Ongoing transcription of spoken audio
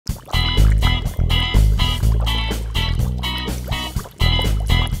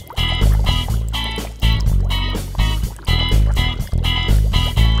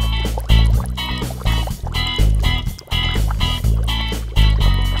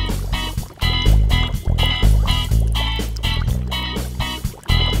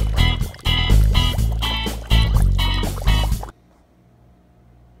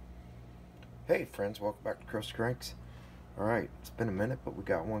Crusty Cranks. Alright, it's been a minute, but we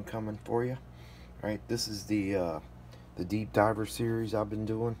got one coming for you. Alright, this is the Deep Diver Series I've been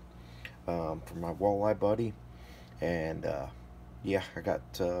doing for my walleye buddy. And yeah, I got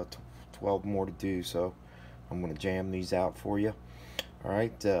 12 more to do, so I'm going to jam these out for you.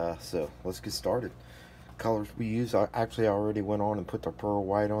 Alright, so let's get started. Colors we use, I actually already went on and put the pearl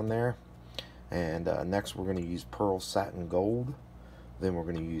white on there. And next we're going to use pearl satin gold. Then we're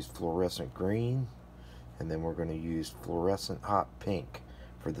going to use fluorescent green, and then we're going to use fluorescent hot pink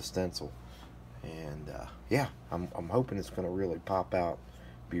for the stencil. And yeah, I'm hoping it's going to really pop out,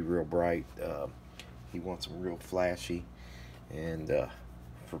 be real bright. He wants them real flashy, and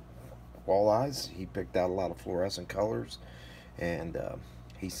for walleyes, he picked out a lot of fluorescent colors, and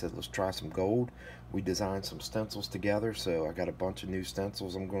he said let's try some gold. We designed some stencils together, so I got a bunch of new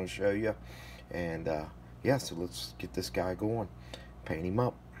stencils I'm going to show you. And yeah, so let's get this guy going. Paint him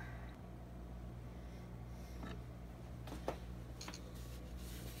up.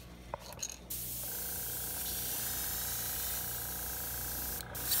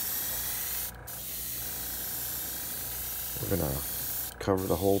 We're gonna cover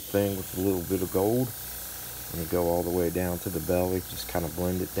the whole thing with a little bit of gold. I'm gonna go all the way down to the belly, just kind of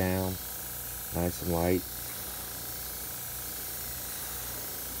blend it down, nice and light.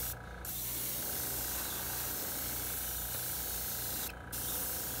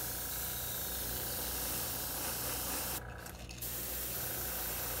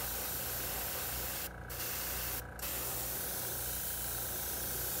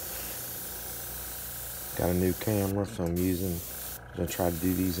 Got a new camera, so I'm gonna try to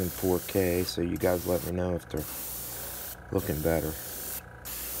do these in 4K, so you guys let me know if they're looking better.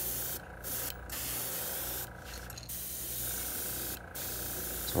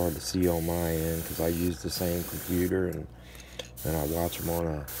 It's hard to see on my end because I use the same computer and I watch them on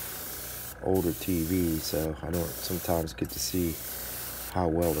a older TV, so I don't sometimes get to see how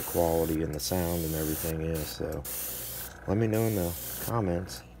well the quality and the sound and everything is. So let me know in the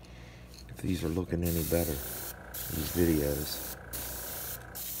comments if these are looking any better, these videos.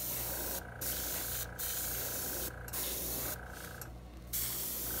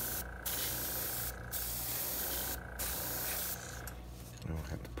 I'll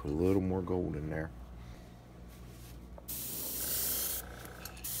have to put a little more gold in there.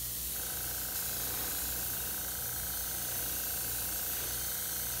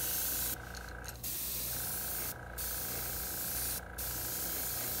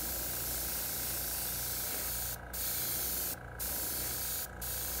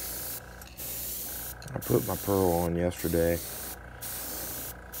 I put my pearl on yesterday,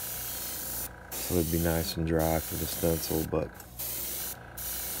 so it'd be nice and dry for the stencil, but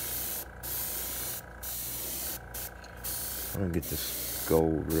I'm gonna get this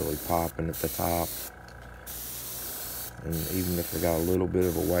gold really popping at the top. And even if I got a little bit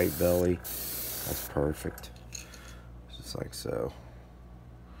of a white belly, that's perfect. Just like so.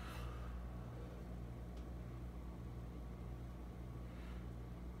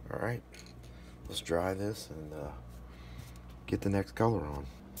 Alright, let's dry this and get the next color on.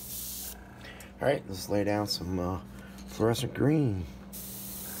 Alright, let's lay down some fluorescent green.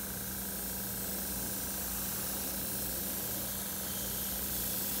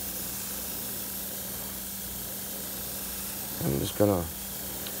 I'm just gonna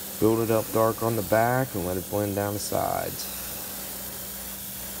build it up dark on the back and let it blend down the sides.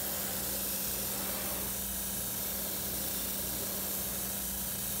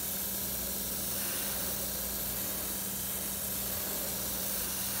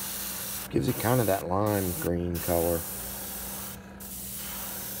 Gives it kind of that lime green color.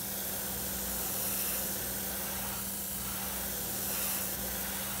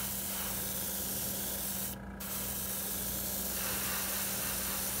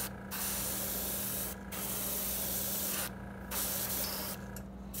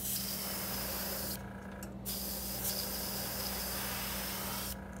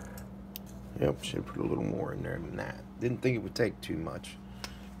 Yep, should put a little more in there than that. Didn't think it would take too much.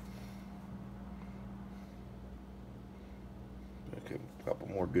 Okay, a couple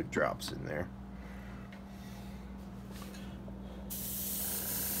more good drops in there.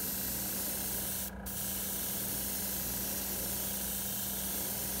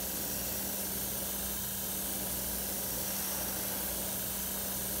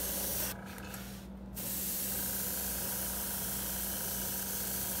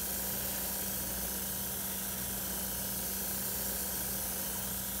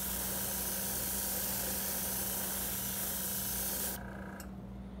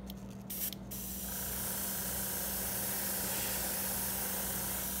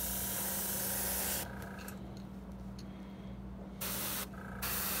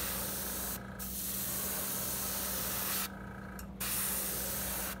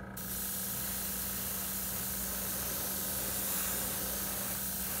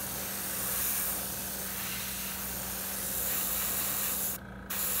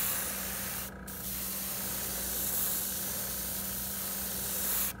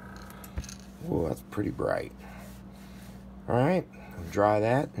 Whoa, that's pretty bright. Alright, dry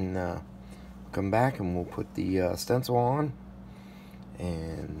that and come back and we'll put the stencil on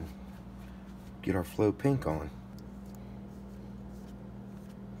and get our flow pink on.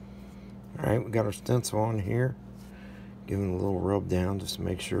 Alright, we got our stencil on here. Giving it a little rub down just to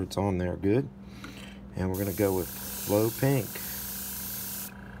make sure it's on there good. And we're going to go with flow pink.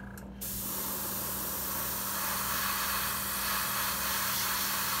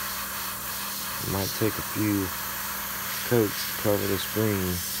 You might take a few coats to cover the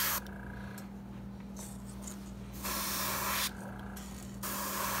screen.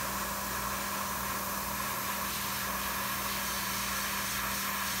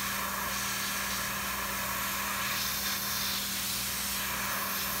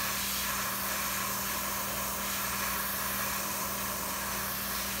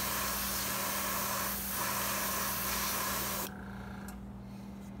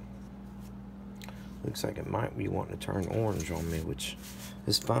 Looks like it might be wanting to turn orange on me, which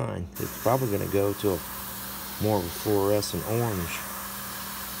is fine. It's probably going to go to more of a fluorescent orange,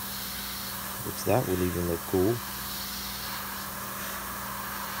 which that would even look cool.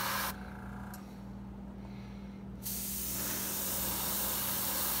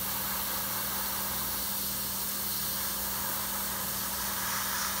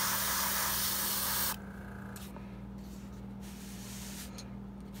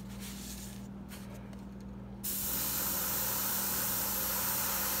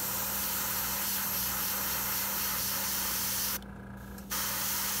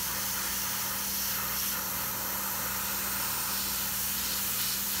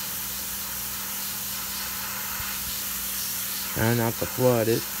 Try not to flood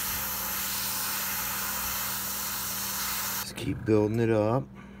it. Just keep building it up.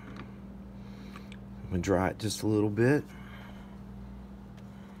 I'm going to dry it just a little bit.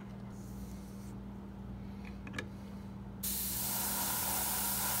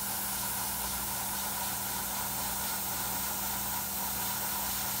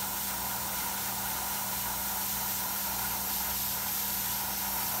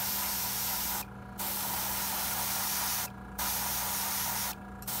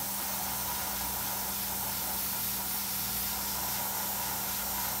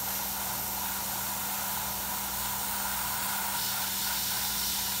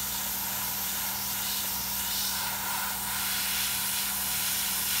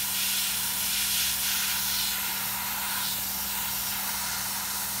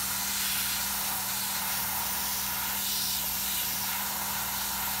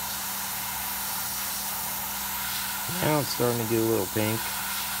 Now it's starting to get a little pink.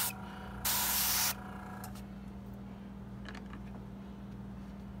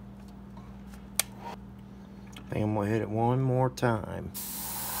 I think I'm going to hit it one more time.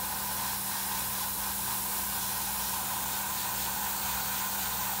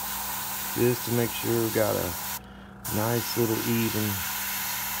 Just to make sure we got a nice little even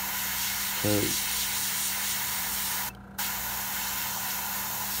coat.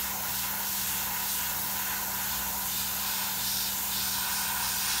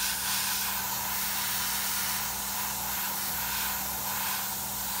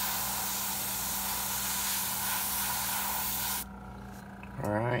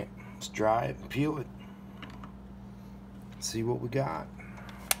 Alright, let's dry it and peel it. See what we got.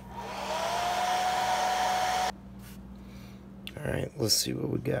 Alright, let's see what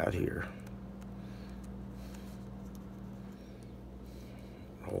we got here.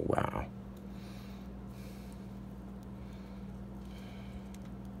 Oh, wow.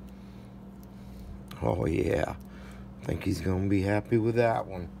 Oh, yeah. I think he's going to be happy with that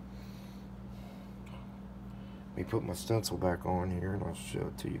one. Let me put my stencil back on here and I'll show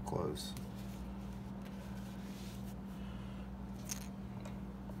it to you close.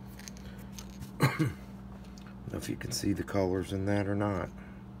 I don't know if you can see the colors in that or not,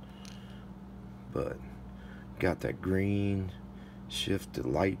 but got that green, shift to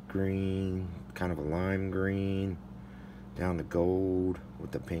light green, kind of a lime green, down to gold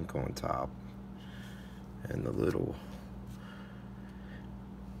with the pink on top, and the little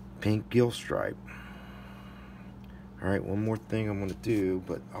pink gill stripe. Alright, one more thing I'm going to do,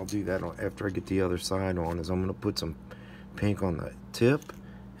 but I'll do that after I get the other side on, is I'm going to put some pink on the tip,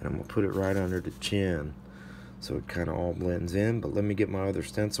 and I'm going to put it right under the chin, so it kind of all blends in. But let me get my other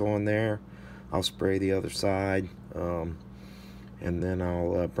stencil on there. I'll spray the other side, and then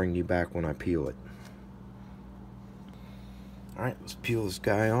I'll bring you back when I peel it. Alright, let's peel this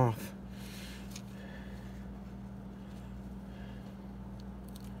guy off.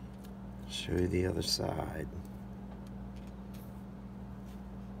 Show you the other side.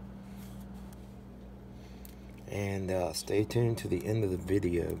 And stay tuned to the end of the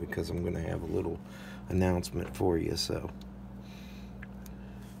video because I'm going to have a little announcement for you. So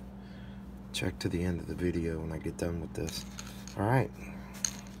check to the end of the video when I get done with this. Alright,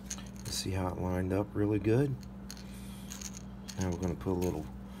 see how it lined up really good. Now we're going to put a little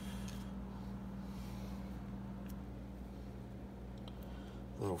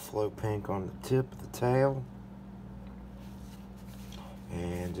flow pink on the tip of the tail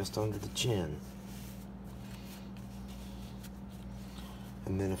and just under the chin.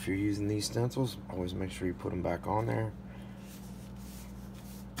 And then if you're using these stencils, always make sure you put them back on there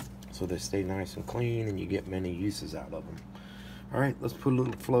so they stay nice and clean and you get many uses out of them. Alright, let's put a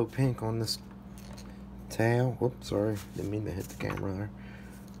little flow pink on this tail. Whoops, sorry, didn't mean to hit the camera there.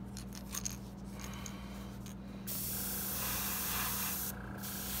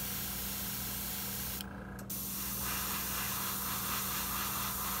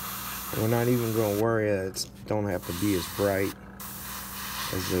 We're not even going to worry that it don't have to be as bright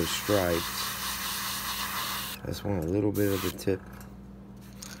as those stripes. I just want a little bit of the tip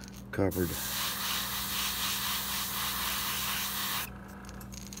covered.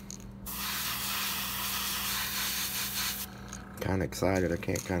 Kind of excited. I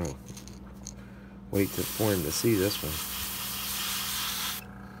can't kind of wait for him to see this one.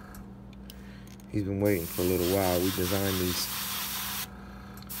 He's been waiting for a little while. We designed these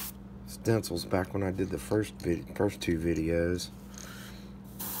stencils back when I did the first two videos,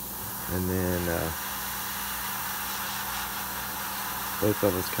 and then both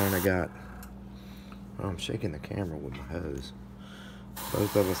of us kind of got, oh, I'm shaking the camera with my hose.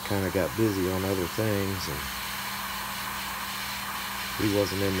 Both of us kind of got busy on other things, and he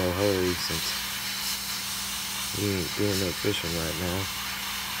wasn't in no hurry since he ain't doing no fishing right now.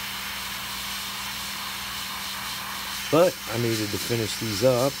 But I needed to finish these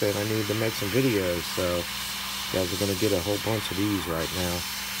up, and I needed to make some videos, so you guys are going to get a whole bunch of these right now,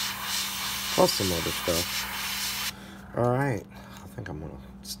 plus some other stuff. Alright, I think I'm going to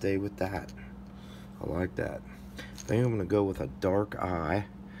stay with that. I like that. I think I'm going to go with a dark eye.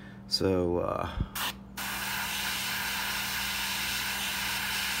 So,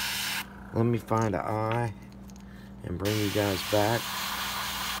 let me find an eye and bring you guys back.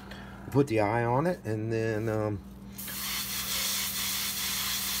 Put the eye on it, and then,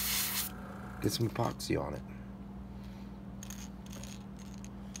 get some epoxy on it.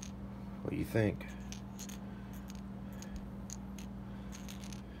 What do you think?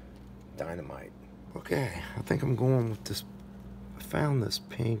 Dynamite. Okay, I think I'm going with this. I found this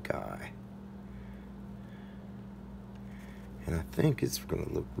pink eye, and I think it's going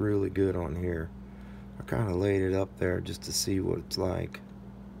to look really good on here. I kind of laid it up there just to see what it's like.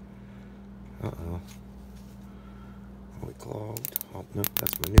 Uh-oh. Oh, it clogged. Oh, nope,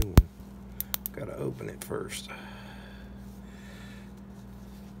 that's my new one. Gotta open it first.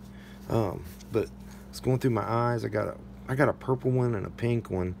 But it's going through my eyes. I got a purple one and a pink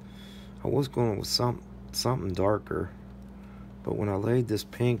one. I was going with something darker, but when I laid this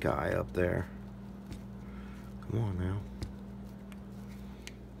pink eye up there, come on now,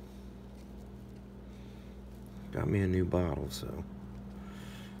 got me a new bottle, so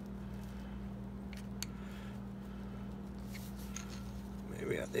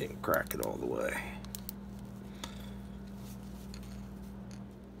maybe I didn't crack it all the way.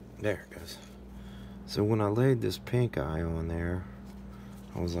 There it goes. So when I laid this pink eye on there,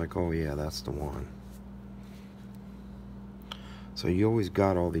 I was like, oh yeah, that's the one. So you always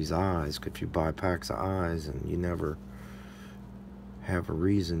got all these eyes if you buy packs of eyes, and you never have a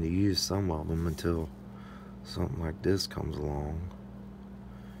reason to use some of them until something like this comes along.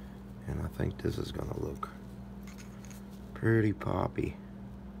 And I think this is gonna look pretty poppy.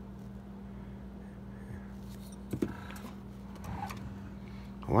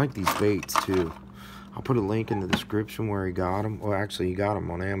 I like these baits too. I'll put a link in the description where he got them. Well, actually, he got them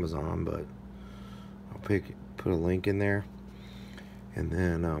on Amazon, but I'll put a link in there. And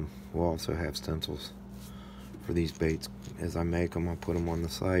then we'll also have stencils for these baits. As I make them, I'll put them on the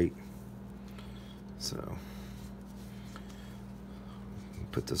site. So,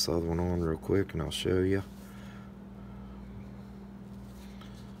 put this other one on real quick and I'll show you.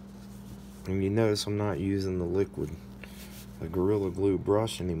 And you notice I'm not using the Gorilla Glue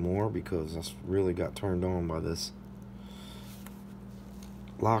brush anymore because I really got turned on by this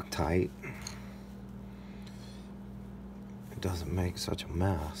Loctite. It doesn't make such a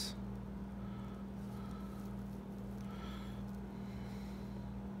mess.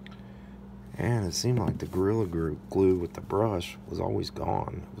 And it seemed like the Gorilla Glue with the brush was always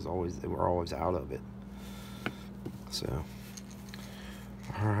gone. They were always out of it. So,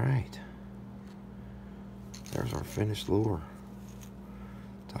 all right. There's our finished lure,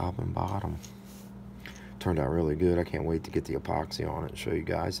 top and bottom. Turned out really good. I can't wait to get the epoxy on it and show you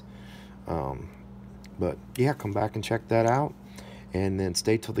guys. But yeah, come back and check that out, and then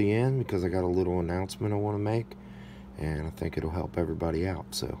stay till the end because I got a little announcement I want to make, and I think it'll help everybody out.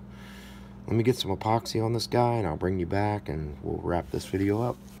 So let me get some epoxy on this guy and I'll bring you back and we'll wrap this video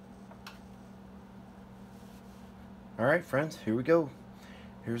up. Alright friends, here we go.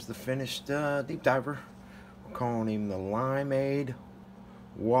 Here's the finished deep diver. We're calling him the LimeAid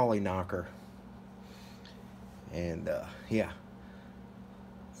Wally Knocker. And yeah,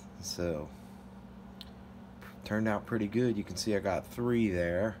 so turned out pretty good. You can see I got 3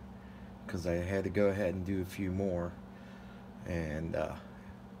 there because I had to go ahead and do a few more. And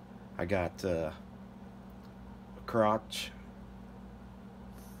I got a crotch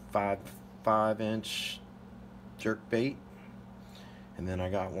 5-inch jerk bait, and then I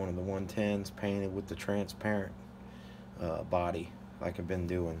got one of the 110s painted with the transparent body like I've been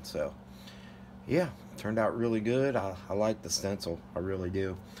doing. So yeah, turned out really good. I like the stencil, I really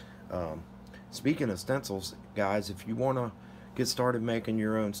do. Speaking of stencils, guys, if you want to get started making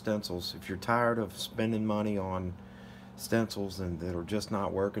your own stencils, if you're tired of spending money on stencils and that are just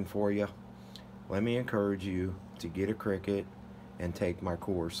not working for you, let me encourage you to get a Cricut and take my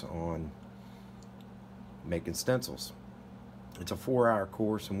course on making stencils. It's a 4-hour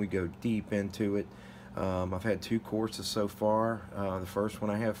course and we go deep into it. I've had 2 courses so far. The first one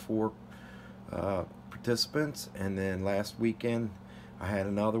I have 4 participants, and then last weekend I had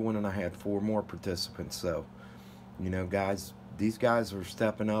another one and I had 4 more participants. So, you know, guys, these guys are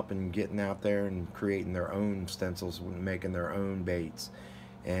stepping up and getting out there and creating their own stencils and making their own baits.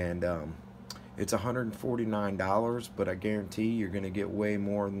 And it's $149, but I guarantee you're going to get way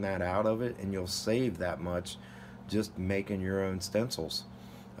more than that out of it, and you'll save that much just making your own stencils.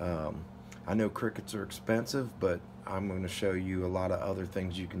 I know Cricuts are expensive, but I'm going to show you a lot of other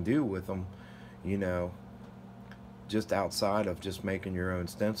things you can do with them, you know, just outside of just making your own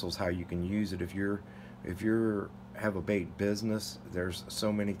stencils, how you can use it. If you're have a bait business, there's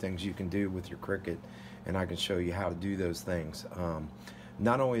so many things you can do with your Cricut, and I can show you how to do those things.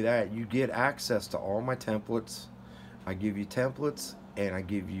 Not only that, you get access to all my templates. I give you templates and I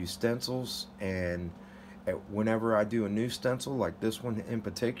give you stencils, and whenever I do a new stencil like this one in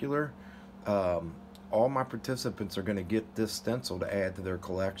particular, all my participants are going to get this stencil to add to their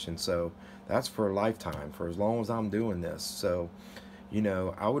collection. So that's for a lifetime, for as long as I'm doing this. So, you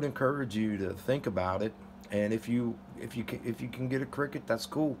know, I would encourage you to think about it. And if you can get a Cricut, that's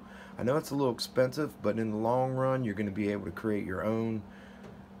cool. I know it's a little expensive, but in the long run, you're going to be able to create your own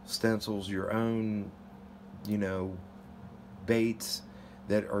stencils, your own, you know, baits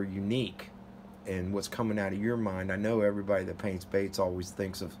that are unique and what's coming out of your mind. I know everybody that paints baits always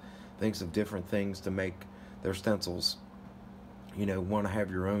thinks of different things to make their stencils. You know, want to have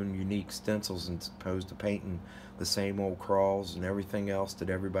your own unique stencils as opposed to painting the same old crawls and everything else that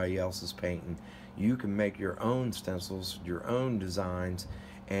everybody else is painting. You can make your own stencils, your own designs,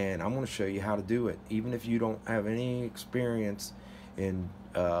 and I'm going to show you how to do it. Even if you don't have any experience in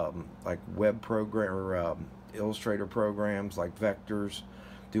like web program or Illustrator programs like vectors,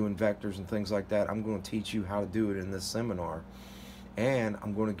 doing vectors and things like that, I'm going to teach you how to do it in this seminar. And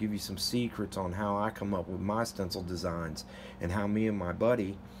I'm going to give you some secrets on how I come up with my stencil designs, and how me and my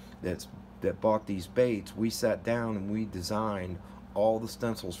buddy that bought these baits, we sat down and we designed all the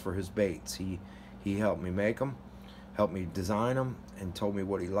stencils for his baits. He helped me make them, helped me design them, and told me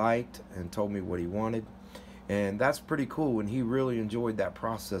what he liked and told me what he wanted. And that's pretty cool, and he really enjoyed that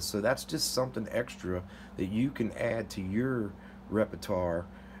process. So that's just something extra that you can add to your repertoire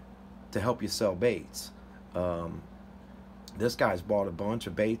to help you sell baits. This guy's bought a bunch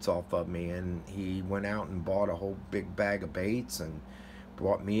of baits off of me, and he went out and bought a whole big bag of baits and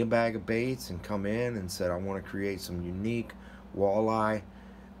brought me a bag of baits and come in and said, I want to create some unique walleye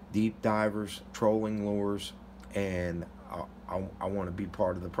deep divers trolling lures, and I want to be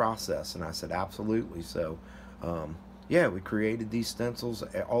part of the process. And I said absolutely. So yeah, we created these stencils.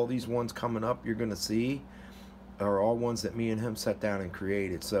 All these ones coming up you're gonna see are all ones that me and him sat down and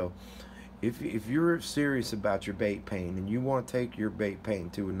created. So if you're serious about your bait painting and you want to take your bait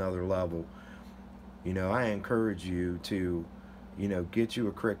painting to another level, you know, I encourage you to, you know, get you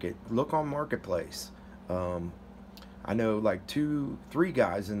a Cricut. Look on Marketplace. I know like 2-3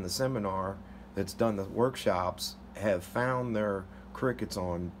 guys in the seminar that's done the workshops have found their Cricuts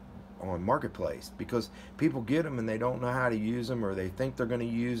on Marketplace, because people get them and they don't know how to use them, or they think they're going to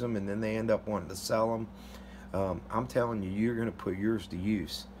use them and then they end up wanting to sell them. I'm telling you, you're going to put yours to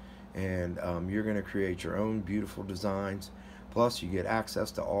use, and you're going to create your own beautiful designs. Plus, you get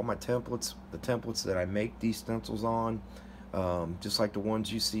access to all my templates, the templates that I make these stencils on, just like the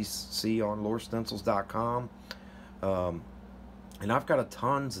ones you see on lurestencils.com. And I've got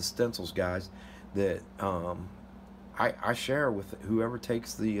tons of stencils, guys, that I share with whoever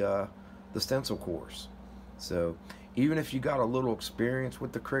takes the stencil course. So even if you got a little experience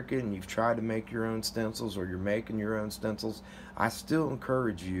with the Cricut and you've tried to make your own stencils, or you're making your own stencils, I still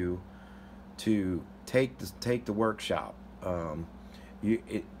encourage you to take the workshop.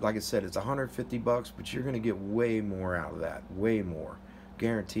 Like I said, it's $150, but you're going to get way more out of that, way more,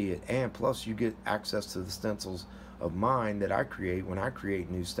 guarantee it. And plus, you get access to the stencils of mine that I create. When I create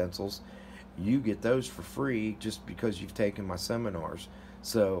new stencils, you get those for free just because you've taken my seminars.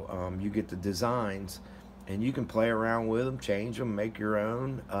 So you get the designs, and you can play around with them, change them, make your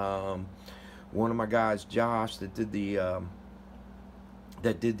own. One of my guys, Josh, that did the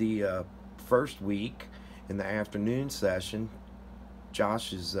first week in the afternoon session.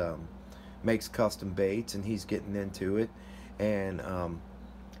 Josh makes custom baits, and he's getting into it, and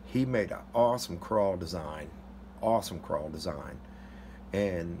he made an awesome crawl design,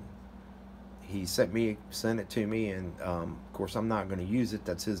 and he sent it to me, and of course I'm not going to use it.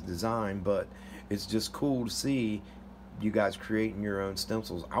 That's his design, but it's just cool to see you guys creating your own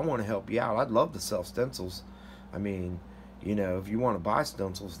stencils. I want to help you out. I'd love to sell stencils. I mean, you know, if you want to buy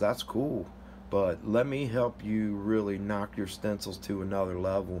stencils, that's cool, but let me help you really knock your stencils to another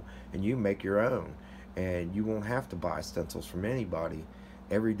level, and you make your own, and you won't have to buy stencils from anybody.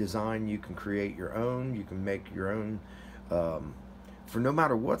 Every design you can create your own. You can make your own for no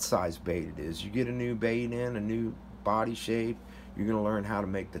matter what size bait it is. You get a new bait in, a new body shape, you're going to learn how to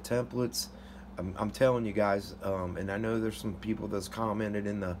make the templates. I'm telling you guys, and I know there's some people that's commented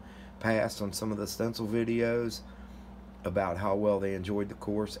in the past on some of the stencil videos about how well they enjoyed the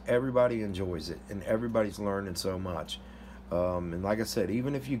course. Everybody enjoys it, and everybody's learning so much. And like I said,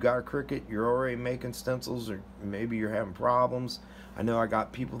 even if you got a Cricut, you're already making stencils, or maybe you're having problems. I know I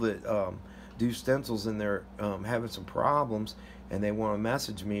got people that do stencils, and they're having some problems, and they want to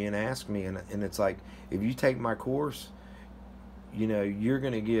message me and ask me, and it's like, if you take my course, you know, you're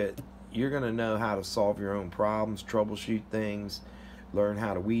gonna know how to solve your own problems, troubleshoot things, learn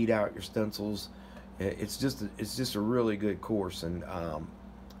how to weed out your stencils. It's just a really good course, and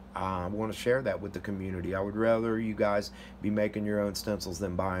I want to share that with the community. I would rather you guys be making your own stencils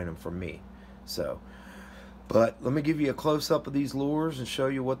than buying them from me. So, but let me give you a close-up of these lures and show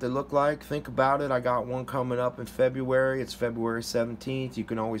you what they look like. Think about it. I got one coming up in February. It's February 17th. You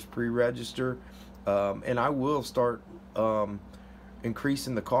can always pre-register, and I will start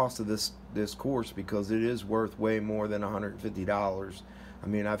increasing the cost of this course, because it is worth way more than $150. I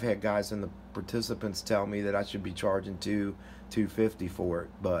mean, I've had guys in the participants tell me that I should be charging $250 for it,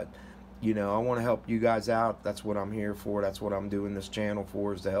 but you know, I want to help you guys out. That's what I'm here for. That's what I'm doing this channel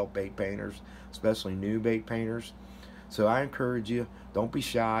for, is to help bait painters, especially new bait painters. So I encourage you, don't be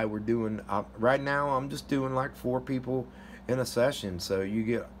shy. We're doing right now, I'm just doing like 4 people in a session. So you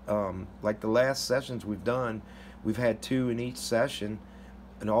get like the last sessions we've done, we've had 2 in each session,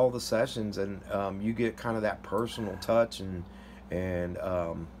 and all the sessions, and you get kind of that personal touch, and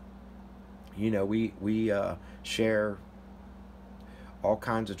you know, we share all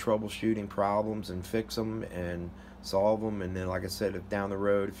kinds of troubleshooting problems and fix them and solve them. And then, like I said, if down the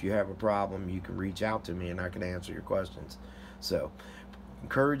road, if you have a problem, you can reach out to me and I can answer your questions. So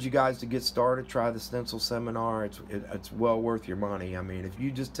encourage you guys to get started. Try the stencil seminar. It's well worth your money. I mean, if you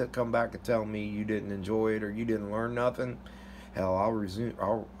just come back and tell me you didn't enjoy it or you didn't learn nothing, hell,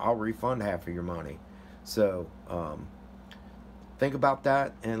 I'll refund half of your money. So think about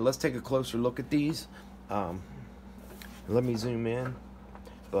that, and let's take a closer look at these. Let me zoom in.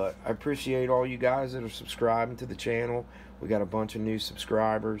 But I appreciate all you guys that are subscribing to the channel. We got a bunch of new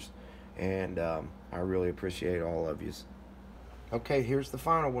subscribers, and I really appreciate all of you. Okay, here's the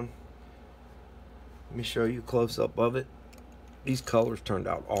final one. Let me show you a close-up of it. These colors turned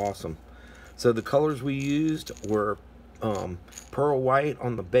out awesome. So the colors we used were pearl white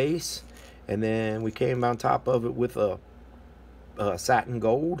on the base, and then we came on top of it with a satin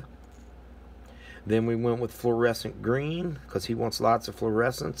gold. Then we went with fluorescent green, because he wants lots of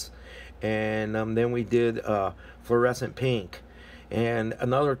fluorescence. And then we did fluorescent pink. And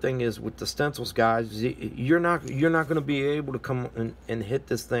another thing is, with the stencils, guys, you're not going to be able to come and hit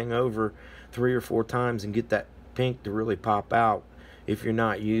this thing over 3 or 4 times and get that pink to really pop out if you're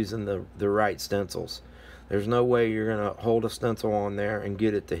not using the right stencils. There's no way you're going to hold a stencil on there and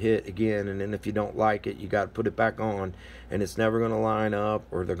get it to hit again, and then if you don't like it, you got to put it back on, and it's never going to line up,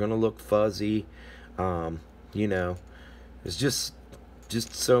 or they're going to look fuzzy. You know, it's just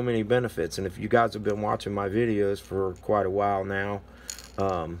just so many benefits. And if you guys have been watching my videos for quite a while now,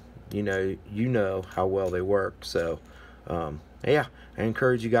 you know how well they work. So yeah, I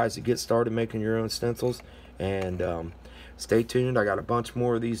encourage you guys to get started making your own stencils, and stay tuned. I got a bunch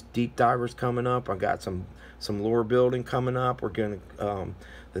more of these deep divers coming up. I got some lure building coming up. We're gonna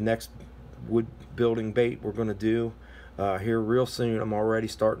the next wood building bait we're gonna do here real soon. I'm already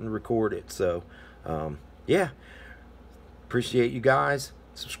starting to record it. So yeah, appreciate you guys.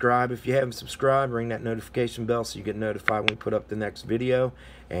 Subscribe if you haven't subscribed. Ring that notification bell so you get notified when we put up the next video.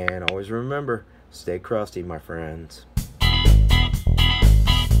 And always remember, stay crusty, my friends.